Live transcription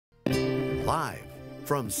Live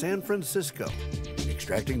from San Francisco,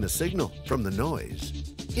 extracting the signal from the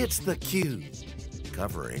noise, it's theCUBE,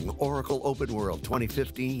 covering Oracle OpenWorld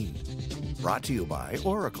 2015. Brought to you by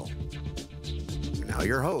Oracle. Now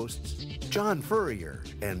your hosts, John Furrier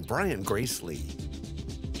and Brian Gracely.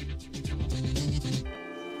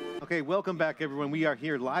 Okay, welcome back everyone. We are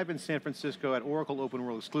here live in San Francisco at Oracle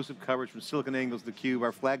OpenWorld, exclusive coverage from SiliconANGLE's theCUBE,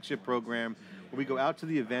 our flagship program, where we go out to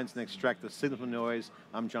the events and extract the signal from noise.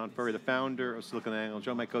 I'm John Furrier, the founder of SiliconANGLE.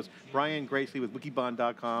 Join my co-host Brian Gracely with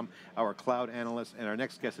Wikibon.com, our cloud analyst, and our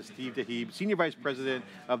next guest is Steve Daheb, Senior Vice President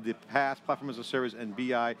of the PaaS, Platform as a Service, and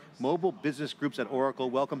BI, Mobile Business Groups at Oracle.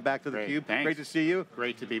 Welcome back to theCUBE. Thanks. Great to see you.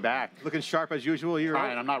 Great to be back. Looking sharp as usual. You're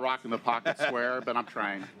Fine, I'm not rocking the pocket square, but I'm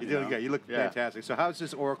trying. You're doing good, you look fantastic. So how's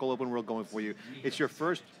this Oracle OpenWorld going for you? It's your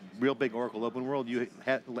first real big Oracle OpenWorld. You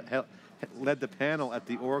led the panel at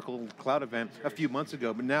the Oracle Cloud event a few months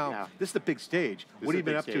ago, but now this is the big stage. What have you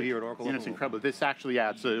been up to here at Oracle OpenWorld? It's incredible. This actually,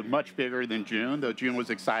 it's much bigger than June, though June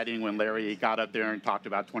was exciting when Larry got up there and talked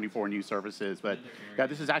about 24 new services, but yeah,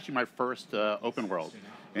 this is actually my first OpenWorld.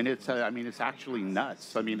 And it's, it's actually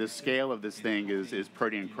nuts. I mean, the scale of this thing is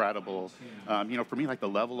pretty incredible. For me, like the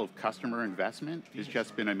level of customer investment has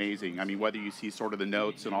just been amazing. I mean, whether you see sort of the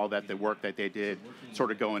notes and all that, the work that they did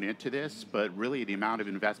sort of going into this, but really the amount of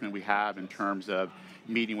investment we have in terms of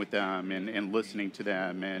meeting with them and listening to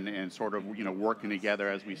them and sort of, working together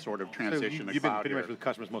as we sort of transition to you've cloud. Been pretty much with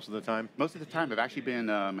customers most of the time? Most of the time. I've actually been,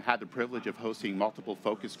 had the privilege of hosting multiple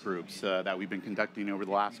focus groups that we've been conducting over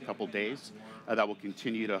the last couple days that will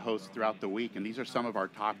continue to host throughout the week. And these are some of our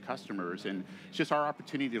top customers. And it's just our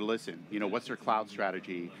opportunity to listen. What's their cloud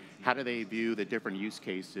strategy? How do they view the different use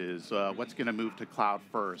cases? What's going to move to cloud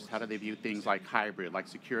first? How do they view things like hybrid, like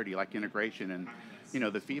security, like integration? And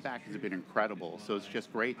the feedback has been incredible. So it's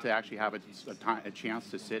just great to actually have a chance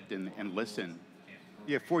to sit and listen.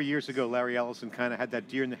 Yeah, 4 years ago, Larry Ellison kind of had that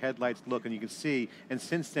deer in the headlights look, and you can see, and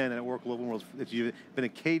since then at Oracle OpenWorld, it's been a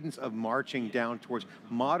cadence of marching down towards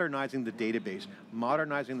modernizing the database,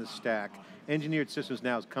 modernizing the stack. Engineered systems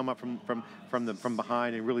now has come up from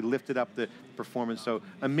behind and really lifted up the performance. So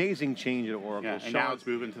amazing change at Oracle. Yeah, and now it's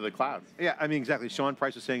moving to the cloud. Yeah, I mean, exactly. Sean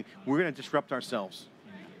Price is saying, we're going to disrupt ourselves.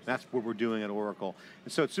 That's what we're doing at Oracle.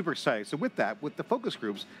 And so it's super exciting. So with that, with the focus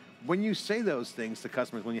groups, when you say those things to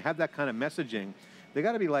customers, when you have that kind of messaging, they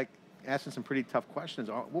got to be like asking some pretty tough questions.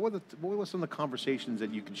 What were some of the conversations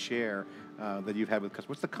that you can share that you've had with customers?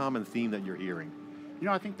 What's the common theme that you're hearing?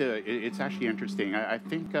 I think it's actually interesting. I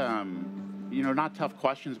think, not tough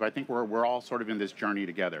questions, but I think we're all sort of in this journey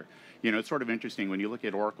together. It's sort of interesting when you look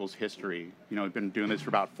at Oracle's history. We've been doing this for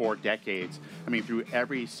about 4 decades. I mean, through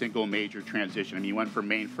every single major transition. I mean, you went from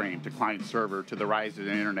mainframe to client server to the rise of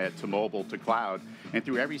the internet to mobile to cloud. And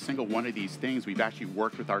through every single one of these things, we've actually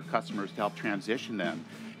worked with our customers to help transition them.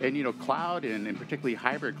 And cloud, and particularly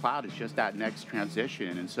hybrid cloud, is just that next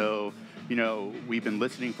transition. And so, we've been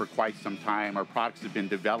listening for quite some time. Our products have been in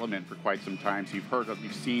development for quite some time. So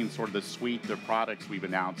you've seen sort of the suite of products we've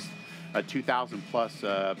announced. 2,000 plus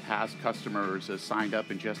PaaS customers signed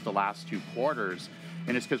up in just the last 2 quarters.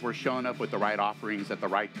 And it's because we're showing up with the right offerings at the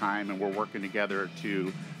right time, and we're working together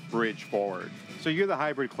to bridge forward. So you're the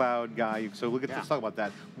hybrid cloud guy, so let's talk about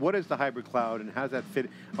that. What is the hybrid cloud, and how does that fit,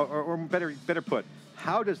 or better put,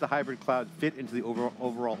 how does the hybrid cloud fit into the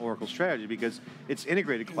overall Oracle strategy? Because it's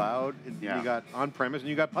integrated cloud, and you got on-premise and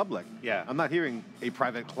you got public. Yeah. I'm not hearing a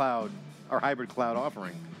private cloud or hybrid cloud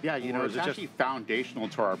offering. Yeah, it's actually foundational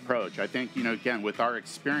to our approach. I think, again, with our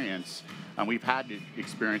experience, we've had the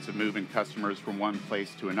experience of moving customers from one place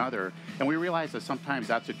to another, and we realize that sometimes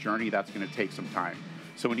that's a journey that's going to take some time.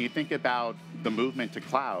 So when you think about the movement to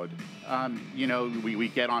cloud, we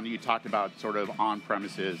get on, you talked about sort of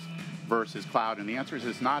on-premises versus cloud, and the answer is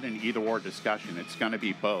it's not an either-or discussion. It's going to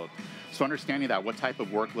be both. So understanding that, what type of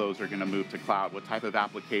workloads are going to move to cloud? What type of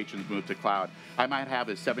applications move to cloud? I might have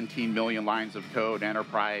a 17 million lines of code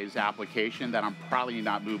enterprise application that I'm probably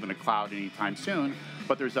not moving to cloud anytime soon,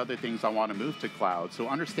 but there's other things I want to move to cloud. So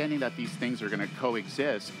understanding that these things are going to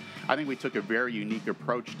coexist, I think we took a very unique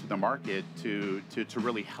approach to the market to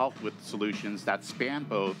really help with solutions that span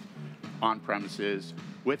both on-premises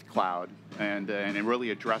with cloud and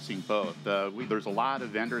really addressing both. There's a lot of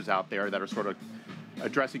vendors out there that are sort of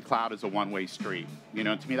addressing cloud as a one-way street.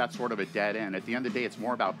 To me, that's sort of a dead end. At the end of the day, it's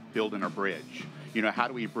more about building a bridge. How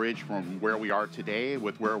do we bridge from where we are today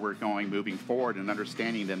with where we're going moving forward, and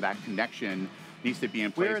understanding that connection needs to be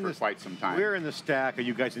in place for quite some time. Where in the stack are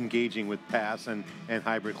you guys engaging with PaaS and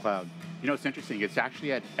hybrid cloud? You know, it's interesting. It's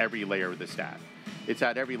actually at every layer of the stack. It's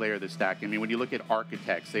at every layer of the stack. I mean, when you look at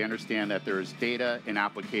architects, they understand that there's data and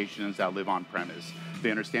applications that live on premise.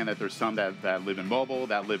 They understand that there's some that live in mobile,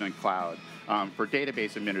 that live in cloud. For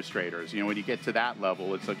database administrators, you know, when you get to that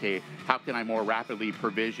level, it's okay, how can I more rapidly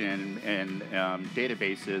provision and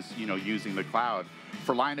databases, you know, using the cloud?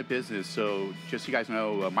 For line of business, so just so you guys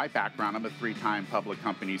know, my background, I'm a 3-time public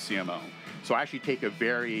company CMO. So I actually take a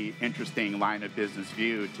very interesting line of business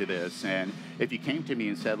view to this. And if you came to me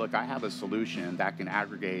and said, look, I have a solution that can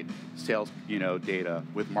aggregate sales, you know, data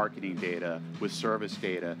with marketing data, with service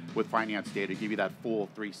data, with finance data, give you that full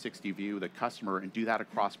 360 view of the customer and do that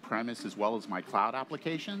across premise as well as my cloud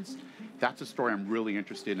applications, that's a story I'm really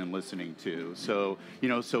interested in listening to. So, you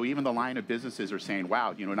know, so even the line of businesses are saying,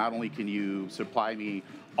 wow, you know, not only can you supply me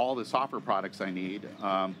all the software products I need,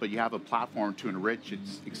 but you have a platform to enrich,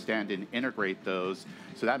 extend, and integrate those.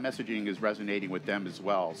 So that messaging is resonating with them as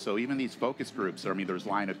well. So even these focus groups, I mean, there's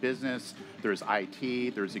line of business, there's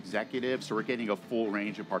IT, there's executives, so we're getting a full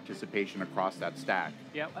range of participation across that stack.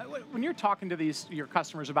 Yeah, when you're talking to your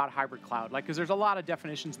customers about hybrid cloud, like, because there's a lot of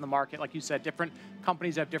definitions in the market, like you said, different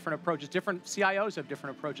companies have different approaches, different CIOs have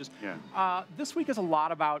different approaches. Yeah. This week is a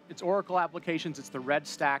lot about, it's Oracle applications, it's the red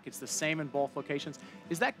stack, it's the same in both locations.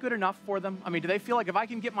 Is that good enough for them? I mean, do they feel like if I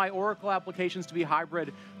can get my Oracle applications to be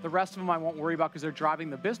hybrid, the rest of them I won't worry about because they're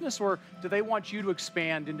driving the business, or do they want you to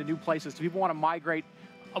expand into new places? Do people want to migrate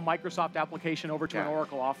a Microsoft application over to an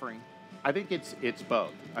Oracle offering? I think it's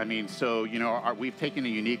both. I mean, so, you know, we've taken a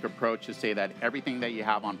unique approach to say that everything that you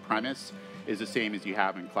have on premise is the same as you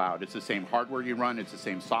have in cloud. It's the same hardware you run, it's the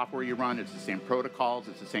same software you run, it's the same protocols,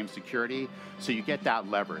 it's the same security. So you get that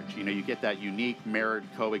leverage. You know, you get that unique mirrored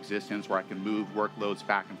coexistence where I can move workloads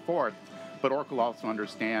back and forth. But Oracle also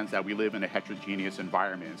understands that we live in a heterogeneous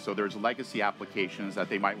environment. So there's legacy applications that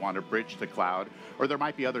they might want to bridge to cloud, or there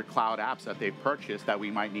might be other cloud apps that they've purchased that we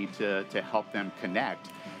might need to help them connect.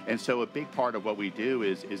 And so a big part of what we do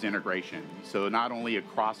is integration. So not only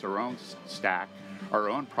across our own stack, our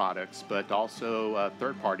own products, but also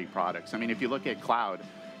third-party products. I mean, if you look at cloud,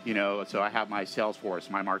 you know, so I have my Salesforce,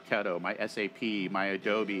 my Marketo, my SAP, my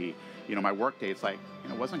Adobe, you know, my Workday. It's like, you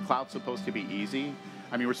know, wasn't cloud supposed to be easy?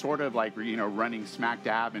 I mean, we're sort of like, you know, running smack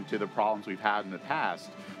dab into the problems we've had in the past.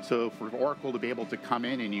 So for Oracle to be able to come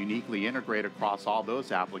in and uniquely integrate across all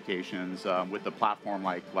those applications with a platform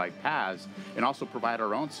like PaaS, and also provide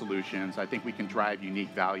our own solutions, I think we can drive unique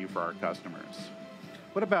value for our customers.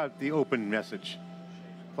 What about the open message?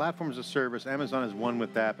 Platform as a service, Amazon is one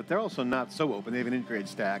with that, but they're also not so open. They have an integrated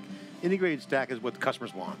stack. Integrated stack is what the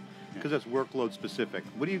customers want, because that's workload specific.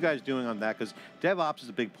 What are you guys doing on that? Because DevOps is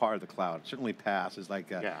a big part of the cloud. Certainly PaaS is like,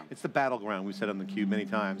 it's the battleground, we've said on theCUBE many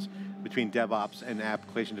times, between DevOps and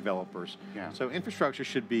application developers. So infrastructure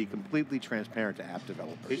should be completely transparent to app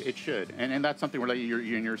developers. It should, and that's something where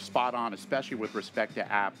you're spot on, especially with respect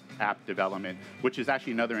to app development, which is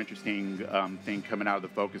actually another interesting thing coming out of the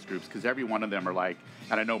focus groups, because every one of them are like,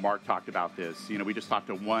 and I know Mark talked about this, you know, we just talked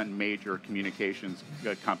to one major communications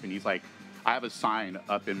company. He's like, I have a sign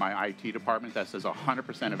up in my IT department that says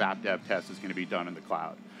 100% of app dev tests is going to be done in the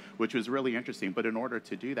cloud, which was really interesting. But in order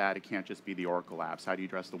to do that, it can't just be the Oracle apps. How do you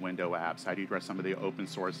address the window apps? How do you address some of the open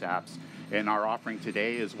source apps? And our offering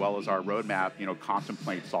today, as well as our roadmap, you know,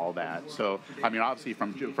 contemplates all that. So, I mean, obviously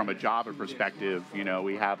from a Java perspective, you know,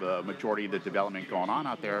 we have a majority of the development going on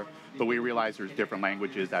out there, but we realize there's different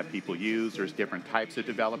languages that people use, there's different types of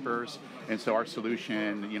developers, and so our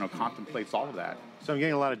solution, you know, contemplates all of that. So I'm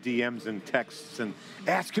getting a lot of DMs and texts, and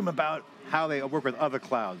ask him about how they work with other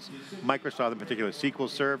clouds. Microsoft in particular, SQL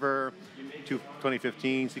Server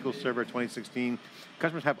 2015, SQL Server 2016.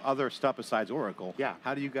 Customers have other stuff besides Oracle.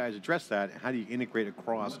 How do you guys address that? How do you integrate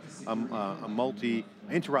across a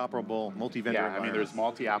interoperable, multi-vendor environment? I mean, there's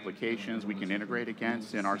multi-applications we can integrate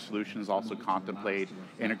against, and our solutions also contemplate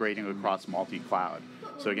integrating across multi-cloud.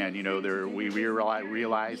 So again, you know, we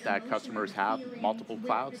realize that customers have multiple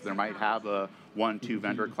clouds. They might have a 1-2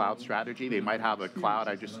 vendor cloud strategy. They might have a cloud.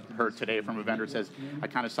 I just heard today from a vendor says, I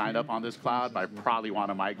kind of signed up on this cloud, but I probably want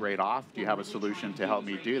to migrate off. Do you have a solution to help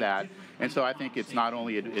me do that? And so I think it's not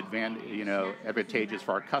only advantageous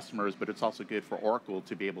for our customers, but it's also good for Oracle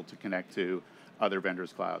to be able to connect to other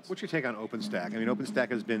vendors' clouds. What's your take on OpenStack? I mean, OpenStack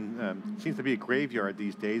has been, seems to be a graveyard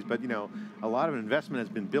these days, but you know, a lot of investment has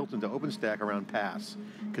been built into OpenStack around PaaS,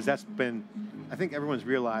 because that's been, I think everyone's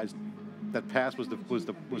realized that PaaS was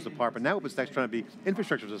the part, but now OpenStack's trying to be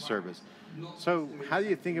infrastructure as a service. So how do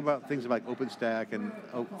you think about things like OpenStack and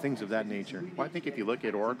things of that nature? Well, I think if you look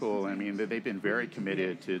at Oracle, I mean, they've been very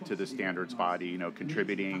committed to the standards body, you know,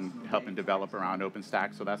 contributing, helping develop around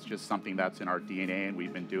OpenStack. So that's just something that's in our DNA and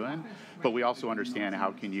we've been doing. But we also understand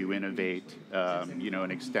how can you innovate, you know,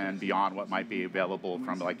 and extend beyond what might be available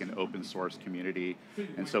from like an open source community.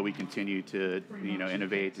 And so we continue to, you know,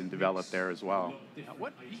 innovate and develop there as well.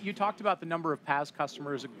 What you talked about the number of PaaS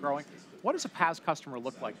customers growing. What does a PaaS customer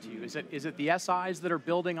look like to you? Is it the SIs that are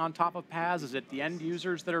building on top of PaaS? Is it the end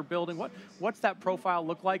users that are building? What's that profile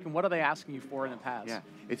look like, and what are they asking you for in the PaaS? Yeah,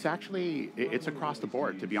 it's actually, it's across the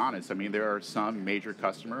board, to be honest. I mean, there are some major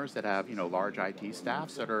customers that have, you know, large IT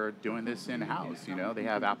staffs that are doing this in-house. You know, they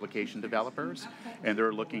have application developers, and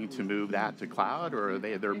they're looking to move that to cloud, or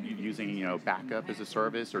they're using, you know, backup as a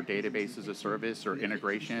service, or database as a service, or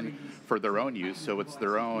integration for their own use. So it's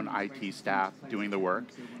their own IT staff doing the work.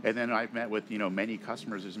 And then I've met with, you know, many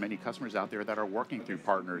customers. There's many customers out there that are working through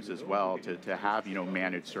partners as well to have, you know,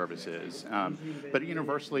 managed services. But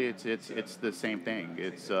universally, it's the same thing.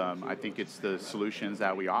 It's I think it's the solutions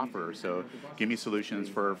that we offer. So give me solutions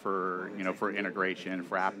for you know, for integration,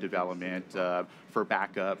 for app development, for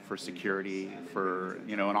backup, for security, for,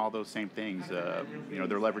 you know, and all those same things. You know,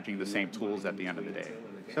 they're leveraging the same tools at the end of the day.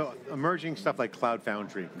 So emerging stuff like Cloud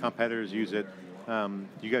Foundry, competitors use it. Do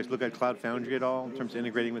you guys look at Cloud Foundry at all in terms of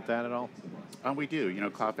integrating with that at all? We do. You know,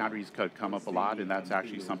 Cloud Foundry's come up a lot, and that's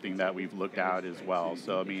actually something that we've looked at as well.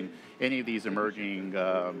 So, I mean, any of these emerging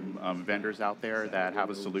vendors out there that have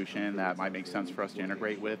a solution that might make sense for us to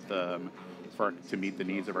integrate with to meet the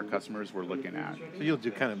needs of our customers, we're looking at. So you'll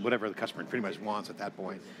do kind of whatever the customer pretty much wants at that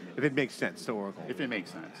point, if it makes sense to Oracle. If it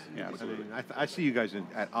makes sense, yeah, absolutely. I mean, I see you guys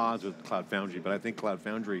at odds with Cloud Foundry, but I think Cloud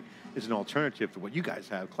Foundry is an alternative to what you guys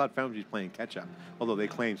have. Cloud Foundry is playing catch-up, although they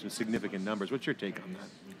claim some significant numbers. What's your take on that?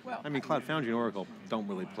 Well, I mean, Cloud Foundry and Oracle don't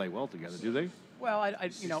really play well together, do they? Well,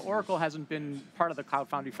 you know, Oracle hasn't been part of the Cloud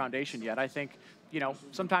Foundry Foundation yet. I think, you know,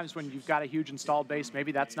 sometimes when you've got a huge installed base,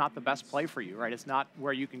 maybe that's not the best play for you, right? It's not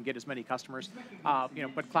where you can get as many customers. You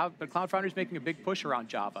know, but Cloud Foundry is making a big push around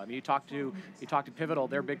Java. I mean, you talk to Pivotal,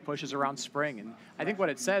 their big push is around Spring, and I think what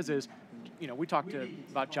it says is, you know, we talked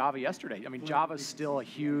about Java yesterday. I mean, Java's still a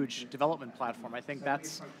huge development platform. I think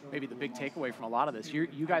that's maybe the big takeaway from a lot of this.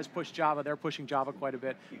 You guys push Java, they're pushing Java quite a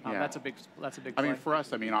bit. Yeah. That's a big play. I mean, for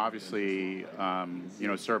us, I mean, obviously, you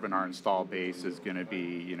know, serving our install base is going to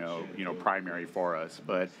be, you know, primary for us.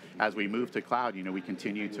 But as we move to cloud, you know, we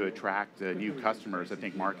continue to attract new customers. I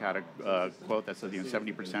think Mark had a quote that said, you know,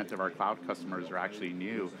 70% of our cloud customers are actually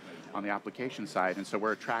new on the application side, and so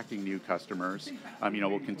we're attracting new customers. You know,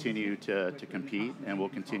 we'll continue to compete, and we'll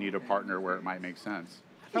continue to partner where it might make sense.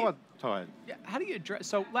 How do you address,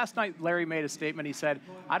 so last night Larry made a statement, he said,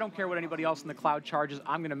 I don't care what anybody else in the cloud charges,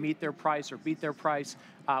 I'm going to meet their price or beat their price.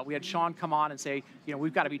 We had Sean come on and say, you know,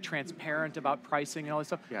 we've got to be transparent about pricing and all this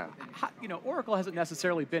stuff. Yeah. You know, Oracle hasn't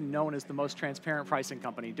necessarily been known as the most transparent pricing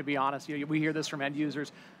company, to be honest. You know, we hear this from end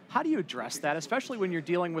users. How do you address that, especially when you're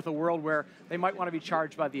dealing with a world where they might want to be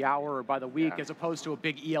charged by the hour or by the week, as opposed to a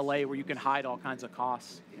big ELA where you can hide all kinds of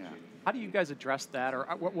costs? Yeah. How do you guys address that, or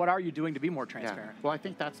what are you doing to be more transparent? Yeah. Well, I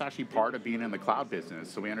think that's actually part of being in the cloud business.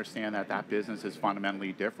 So we understand that that business is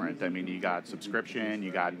fundamentally different. I mean, you got subscription,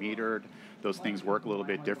 you got metered. Those things work a little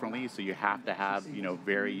bit differently. So you have to have, you know,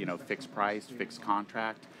 very, you know, fixed price, fixed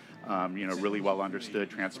contract, you know, really well understood,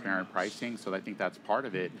 transparent pricing. So I think that's part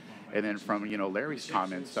of it. And then from, you know, Larry's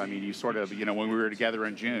comments, I mean, you sort of, you know, when we were together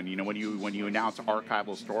in June, you know, when you announce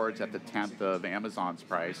archival storage at the 10th of Amazon's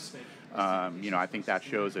price, you know, I think that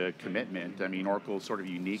shows a commitment. I mean, Oracle sort of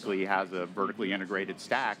uniquely has a vertically integrated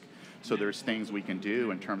stack, so there's things we can do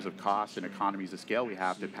in terms of cost and economies of scale we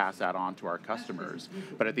have to pass that on to our customers.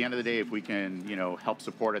 But at the end of the day, if we can, you know, help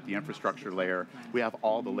support at the infrastructure layer, we have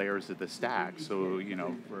all the layers of the stack. So, you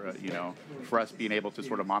know, for us being able to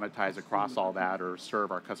sort of monetize across all that or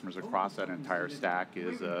serve our customers across that entire stack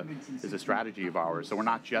is a strategy of ours. So we're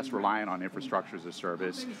not just relying on infrastructure as a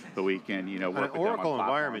service, but we can, you know, work with them on Oracle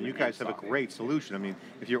environment, you guys have a software. great solution. I mean,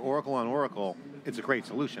 if you're Oracle on Oracle, it's a great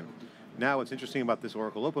solution. Now, what's interesting about this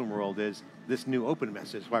Oracle OpenWorld is this new open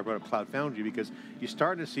message. Why I brought up Cloud Foundry, because you're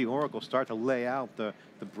starting to see Oracle start to lay out the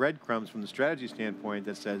breadcrumbs from the strategy standpoint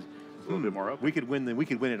that says, a little bit more open. we could win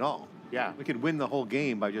it all. Yeah. We could win the whole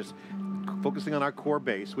game by just focusing on our core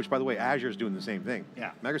base, which, by the way, Azure is doing the same thing.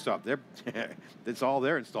 Yeah. Microsoft, it's all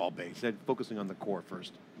their install base. They're focusing on the core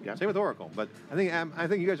first. Yeah. Same with Oracle. But I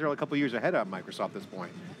think you guys are a couple years ahead of Microsoft at this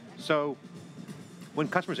point. So when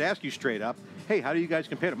customers ask you straight up, hey, how do you guys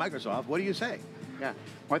compare to Microsoft, what do you say? Yeah,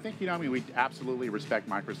 well, I think, I mean, we absolutely respect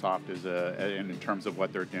Microsoft in terms of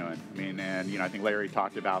what they're doing. I mean, and, I think Larry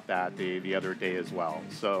talked about that the other day as well.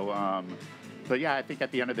 So, but yeah, I think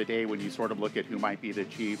at the end of the day, when you sort of look at who might be the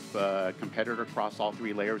chief competitor across all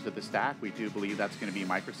three layers of the stack, we do believe that's going to be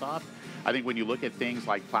Microsoft. I think when you look at things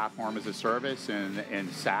like platform as a service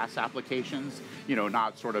and Saas applications,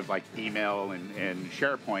 not sort of like email and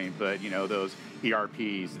SharePoint, but those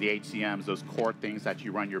ERPs, the HCMs, those core things that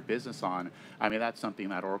you run your business on, I mean, that's something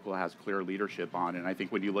that Oracle has clear leadership on. And I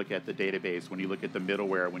think when you look at the database, when you look at the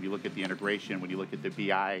middleware, when you look at the integration, when you look at the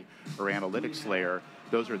BI or analytics layer,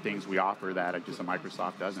 those are things we offer that just a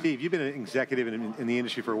Microsoft doesn't. Steve, you've been an executive in the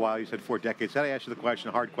industry for a while. You said 4 decades. How did I ask you the question,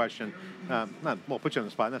 a hard question? Well, put you on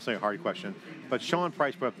the spot, that's not a hard question. But Sean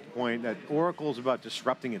Price brought up the point that Oracle's about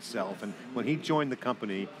disrupting itself. And when he joined the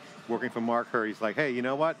company, working for Mark Hurd, he's like, hey, you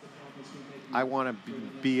know what? I want to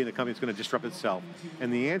be in a company that's going to disrupt itself.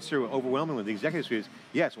 And the answer overwhelmingly with the executives is,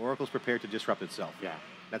 yes, Oracle's prepared to disrupt itself. Yeah.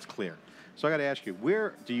 That's clear. So I got to ask you,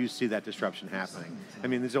 where do you see that disruption happening? I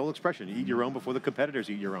mean, there's the old expression, you eat your own before the competitors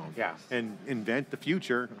eat your own. Yeah. And invent the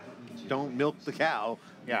future, don't milk the cow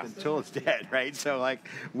until it's dead, right? So like,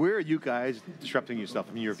 where are you guys disrupting yourself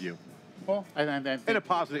in your view? Well, and in a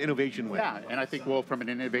positive innovation way. Yeah, and I think, well, from an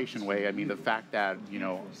innovation way, I mean, the fact that,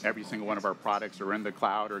 every single one of our products are in the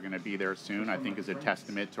cloud or going to be there soon, I think is a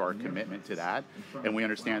testament to our commitment to that. And we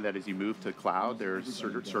understand that as you move to cloud, there's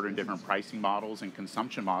certain different pricing models and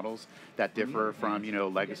consumption models that differ from,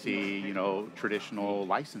 legacy, traditional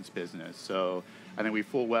license business. So I think we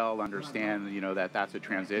full well understand, that that's a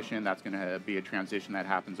transition. That's going to be a transition that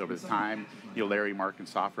happens over the time. Larry, Mark, and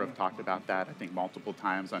Safra have talked about that, I think, multiple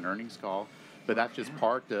times on earnings call. But that's just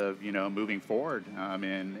part of, moving forward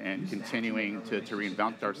and continuing to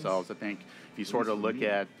reinvent ourselves. I think if you sort of look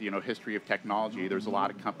at, history of technology, there's a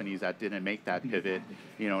lot of companies that didn't make that pivot,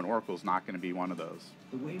 and Oracle's not going to be one of those.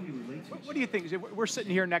 What do you think? We're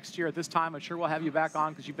sitting here next year at this time. I'm sure we'll have you back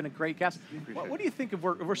on because you've been a great guest. What do you think if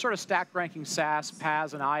we're sort of stack ranking SaaS,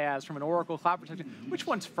 PaaS, and IaaS from an Oracle cloud perspective? Which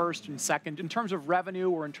one's first and second in terms of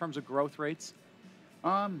revenue or in terms of growth rates?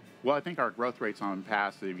 Well, I think our growth rates on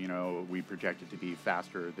passive, we project it to be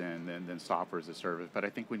faster than software as a service. But I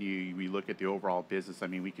think when we look at the overall business, I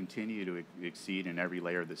mean, we continue to exceed in every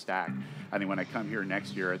layer of the stack. I think when I come here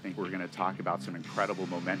next year, I think we're going to talk about some incredible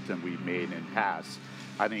momentum we've made in PaaS.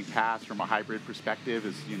 I think PaaS from a hybrid perspective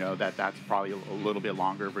is, that's probably a little bit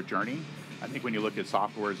longer of a journey. I think when you look at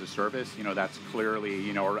software as a service, that's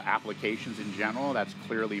clearly, or applications in general, that's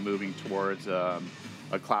clearly moving towards a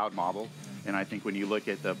cloud model. And I think when you look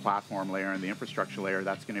at the platform layer and the infrastructure layer,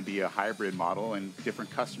 that's going to be a hybrid model, and different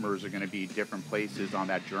customers are going to be different places on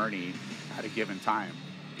that journey at a given time.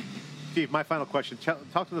 Steve, my final question.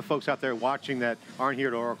 Talk to the folks out there watching that aren't here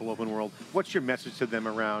at Oracle OpenWorld. What's your message to them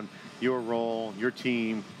around your role, your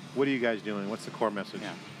team? What are you guys doing? What's the core message?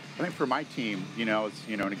 Yeah. I think for my team, it's,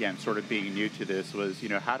 and again, sort of being new to this was,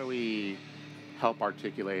 how do we help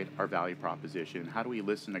articulate our value proposition? How do we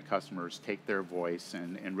listen to customers, take their voice,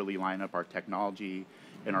 and really line up our technology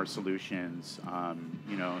and our solutions,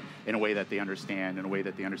 in a way that they understand,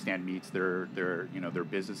 meets their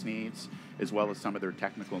business needs, as well as some of their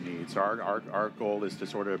technical needs. So our goal is to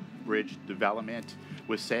sort of bridge development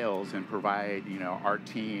with sales and provide, our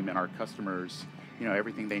team and our customers,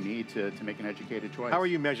 everything they need to make an educated choice. How are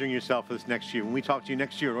you measuring yourself for this next year? When we talk to you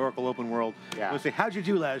next year at Oracle OpenWorld, we'll say, how'd you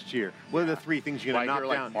do last year? What are the 3 things you're going to knock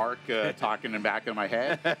down? Like Mark talking in the back of my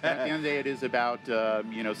head. At the end of the day, it is about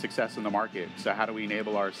success in the market. So how do we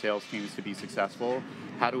enable our sales teams to be successful?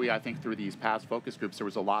 How do we, I think through these past focus groups, there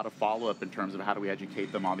was a lot of follow-up in terms of how do we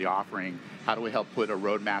educate them on the offering? How do we help put a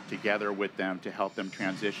roadmap together with them to help them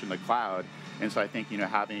transition to cloud? And so I think,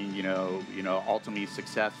 having, ultimately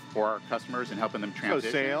success for our customers and helping them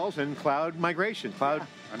transition. So sales and cloud migration, cloud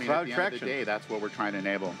at cloud the traction. End of the day, that's what we're trying to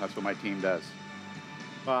enable. That's what my team does.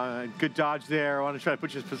 Good dodge there. I want to try to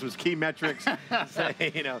put you some key metrics.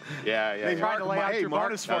 Say, Yeah. Trying to lay out your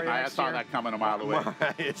bonus for you. I saw that coming a mile away.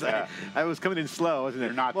 I was coming in slow, wasn't it?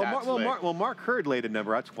 You're not that slick. Mark Hurd laid a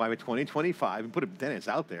number out by 2025 and put it. Then it's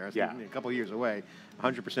out there. It's a couple of years away.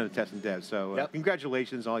 100% of test and dev. So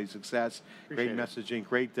congratulations on all your success. Great messaging.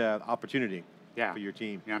 Great opportunity. For your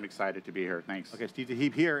team. Yeah, I'm excited to be here. Thanks. Okay, Steve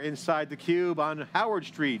Daheb here inside theCUBE on Howard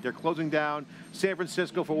Street. They're closing down San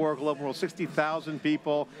Francisco for Oracle OpenWorld. 60,000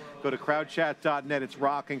 people. Go to crowdchat.net. It's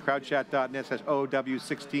rocking. Crowdchat.net says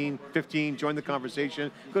OW1615. Join the conversation.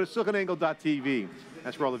 Go to siliconangle.tv.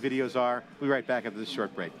 That's where all the videos are. We'll be right back after this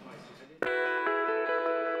short break.